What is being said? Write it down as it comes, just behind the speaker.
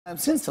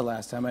Since the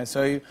last time I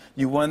saw you,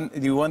 you won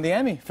the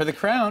Emmy for The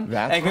Crown.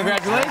 That's and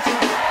congratulations!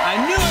 Right.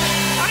 I knew it!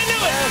 I knew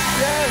it!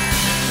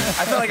 Yes.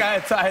 I felt like I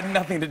had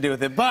nothing to do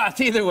with it, but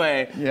either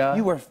way, yeah.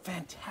 You were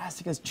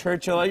fantastic as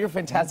Churchill. You're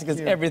fantastic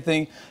as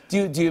everything.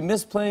 Do you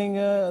miss playing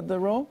the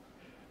role?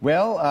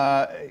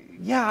 Well,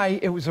 yeah,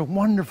 it was a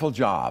wonderful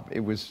job. It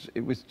was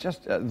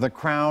just The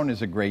Crown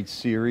is a great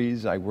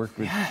series. I worked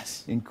with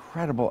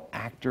incredible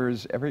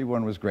actors.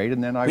 Everyone was great,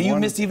 and then But you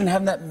missed even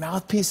having that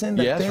mouthpiece in.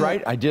 Yes,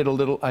 right. I did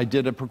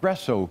a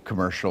Progresso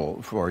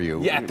commercial for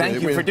you. Yeah,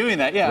 thank you for doing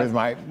that. Yeah, with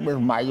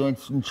my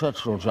Winston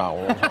Churchill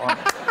jowls.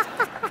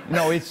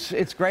 No,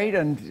 it's great,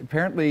 and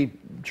apparently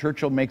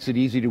Churchill makes it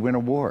easy to win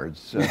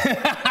awards. No.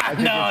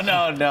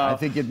 I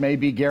think it may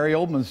be Gary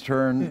Oldman's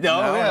turn. No,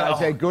 I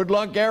say, good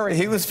luck, Gary.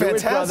 He was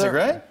fantastic,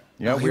 right?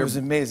 Yeah, he was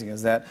amazing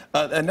as that.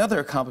 Another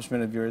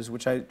accomplishment of yours,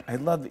 which I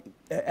love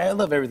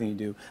everything you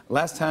do.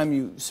 Last time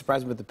you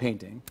surprised me with the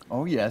painting.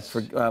 Oh yes,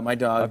 for my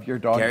dog. Of your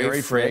dog,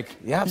 Gary Frick.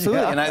 Yeah,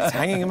 absolutely. Yeah. And it's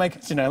hanging in my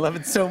kitchen. I love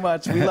it so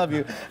much. We love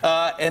you.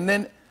 And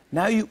then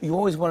now you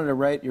always wanted to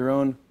write your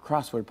own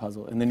crossword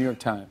puzzle in the New York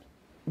Times.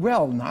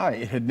 Well, no,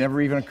 it had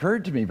never even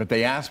occurred to me, but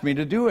they asked me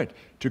to do it,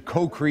 to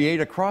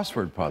co-create a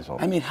crossword puzzle.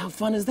 I mean, how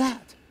fun is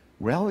that?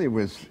 Well, it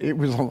was a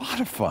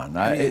lot of fun.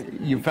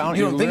 You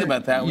don't think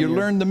about that. You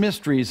learn the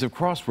mysteries of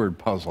crossword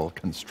puzzle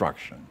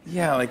construction.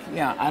 Yeah,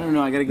 I don't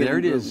know. I got to get there.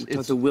 It is.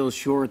 It's the Will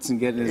Shorts and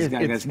get this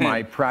guy's It's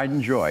my pride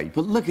and joy.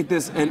 But look at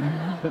this, and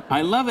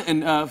I love it.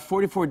 And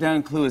 44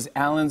 Down Clue is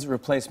Alan's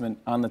replacement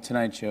on the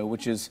Tonight Show,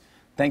 which is.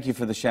 Thank you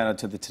for the shout out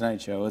to the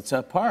Tonight Show. It's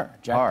Jack Parr.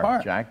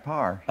 Jack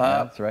Parr.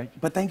 That's right.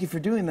 But thank you for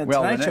doing the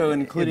Tonight Show,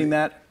 including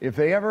that. If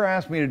they ever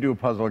ask me to do a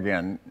puzzle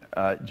again,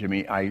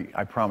 Jimmy,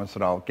 I promise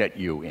that I'll get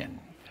you in.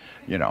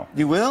 You know.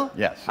 You will?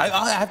 Yes.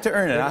 I'll have to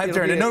earn it. I have to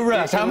earn it. No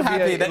rush. I'm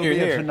happy that you're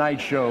here.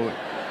 Tonight Show.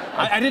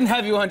 I didn't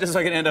have you on just so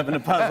I could end up in a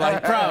puzzle. I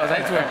promise.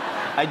 I swear.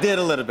 I did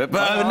a little bit,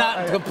 but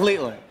not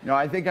completely. No,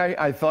 I think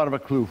I thought of a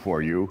clue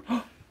for you.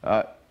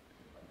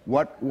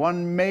 What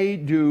one may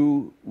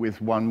do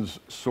with one's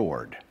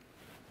sword.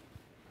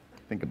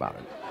 Think about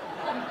it.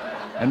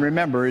 And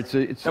remember,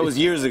 that was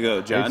years ago,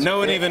 John. No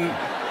one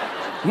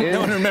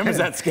remembers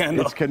that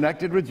scandal. It's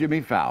connected with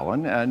Jimmy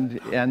Fallon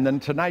and then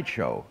Tonight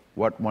Show.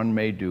 What one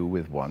may do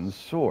with one's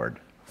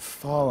sword.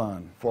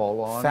 Fallon.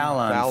 Oh,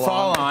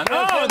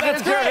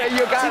 that's great.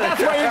 You got it.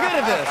 That's why you're good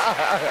at this.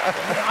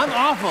 I'm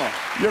awful.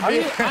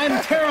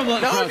 I'm terrible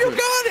at crosswords. No, you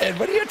got it.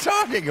 What are you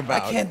talking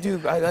about? I can't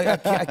do.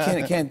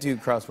 I can't do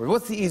crosswords.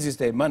 What's the easiest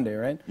day? Monday,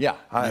 right? Yeah.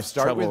 You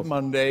start with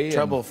Monday.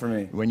 Trouble for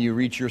me. When you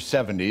reach your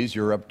 70s,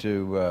 you're up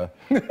to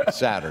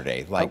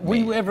Saturday. Like were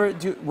you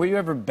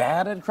ever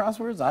bad at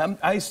crosswords?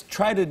 I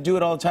try to do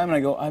it all the time, and I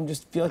go, I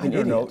just feel like an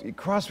idiot. No,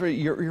 crossword.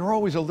 You're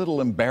always a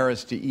little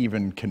embarrassed to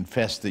even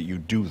confess that you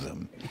do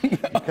them.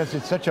 Because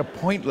it's such a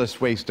pointless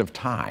waste of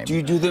time. Do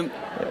you do them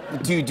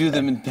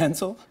in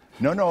pencil?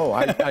 No,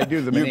 I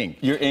do them in ink.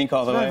 Your ink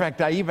all the way? In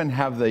fact, I even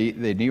have the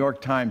New York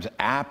Times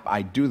app.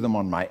 I do them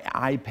on my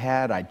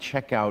iPad. I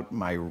check out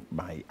my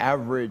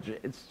average.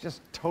 It's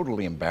just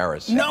totally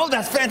embarrassing. No,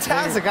 that's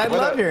fantastic. I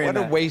love hearing that.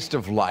 What a waste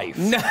of life.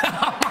 No.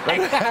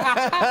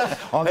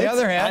 On the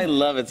other hand, I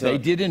love it. They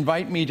did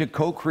invite me to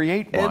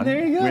co-create one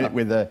there you go.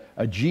 with a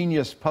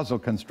genius puzzle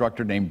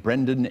constructor named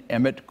Brendan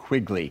Emmett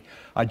Quigley.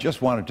 I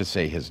just wanted to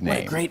say his name.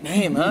 What a great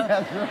name, huh?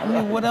 Yes, right. I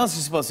mean, what else is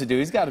he supposed to do?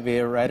 He's got to be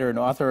a writer, an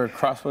author, a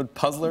crossword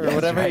puzzler, or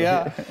whatever. Right.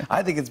 Yeah,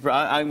 I think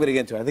I'm going to get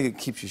into it. I think it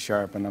keeps you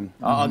sharp, and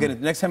I'll get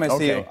it. Next time I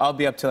see you, I'll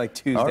be up till like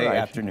Tuesday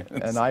afternoons.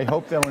 And I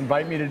hope they'll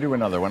invite me to do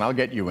another one. I'll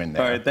get you in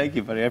there. All right, thank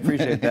you, buddy. I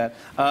appreciate that.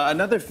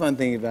 Another fun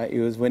thing about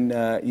you is when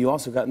you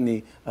also got in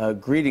the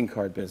greeting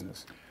card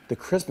business. The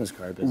Christmas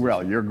card business.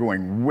 Well, you're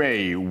going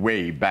way,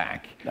 way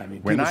back. I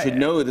mean, people should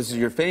know this is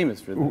you're famous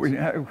for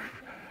this.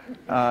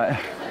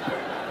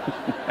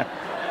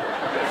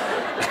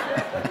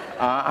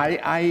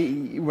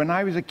 When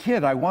I was a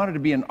kid, I wanted to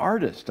be an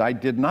artist. I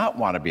did not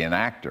want to be an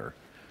actor.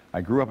 I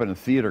grew up in a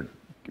theater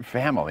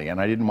family, and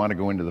I didn't want to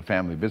go into the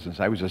family business.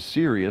 I was a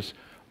serious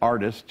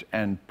artist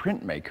and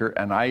printmaker,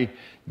 and I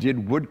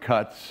did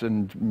woodcuts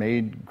and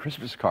made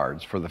Christmas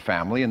cards for the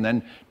family, and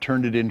then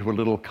turned it into a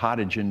little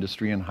cottage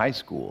industry in high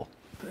school.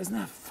 But isn't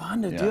that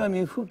fun to do? I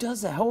mean, who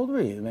does that? How old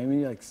were you?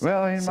 Maybe like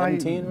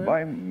 17,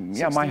 right?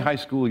 My high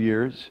school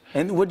years.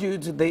 And would you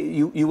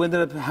ended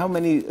up? How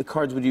many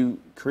cards would you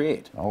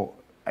create? Oh,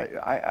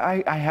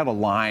 I had a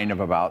line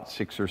of about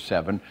 6 or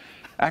 7.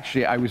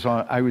 Actually,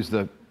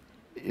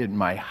 in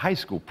my high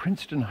school,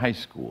 Princeton High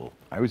School.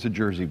 I was a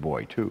Jersey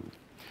boy too.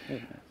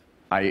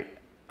 I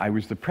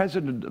was the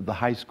president of the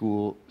high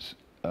school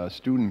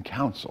student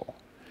council,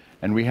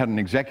 and we had an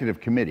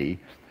executive committee,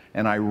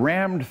 and I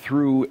rammed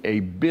through a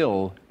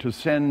bill to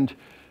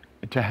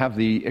have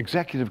the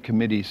executive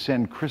committee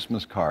send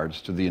Christmas cards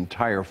to the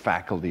entire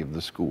faculty of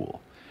the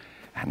school.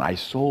 And I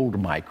sold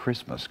my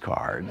Christmas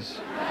cards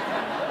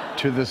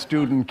to the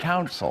student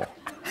council.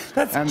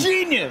 That's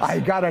genius! I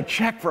got a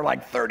check for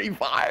like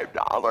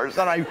 $35,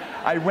 and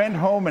I went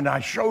home and I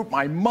showed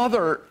my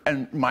mother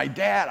and my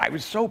dad. I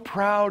was so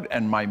proud,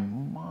 and my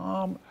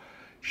mom,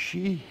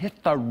 She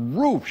hit the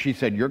roof. She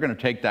said, "You're going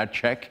to take that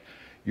check,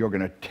 you're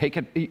going to take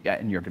it,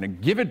 and you're going to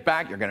give it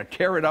back, you're going to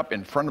tear it up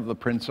in front of the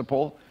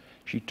principal."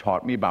 She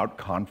taught me about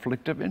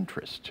conflict of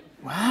interest.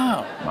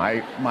 Wow.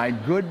 My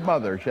good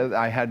mother,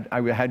 I had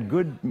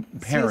good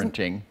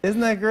parenting.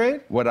 Isn't that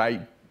great? What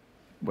I'm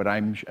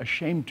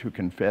ashamed to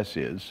confess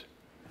is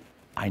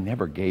I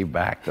never gave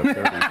back the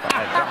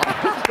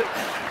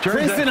 $35.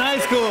 Princeton High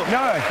School.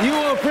 No. You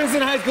owe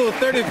Princeton High School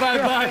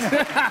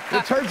 $35.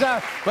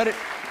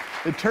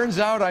 It turns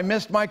out I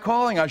missed my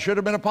calling. I should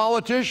have been a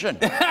politician.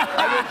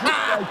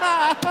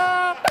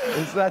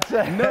 That's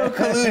it. No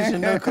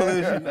collusion, no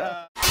collusion.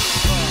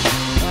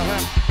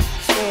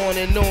 On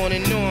and on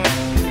and on.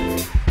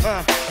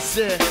 I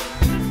said,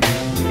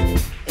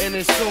 and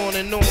it's on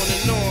and on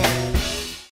and on.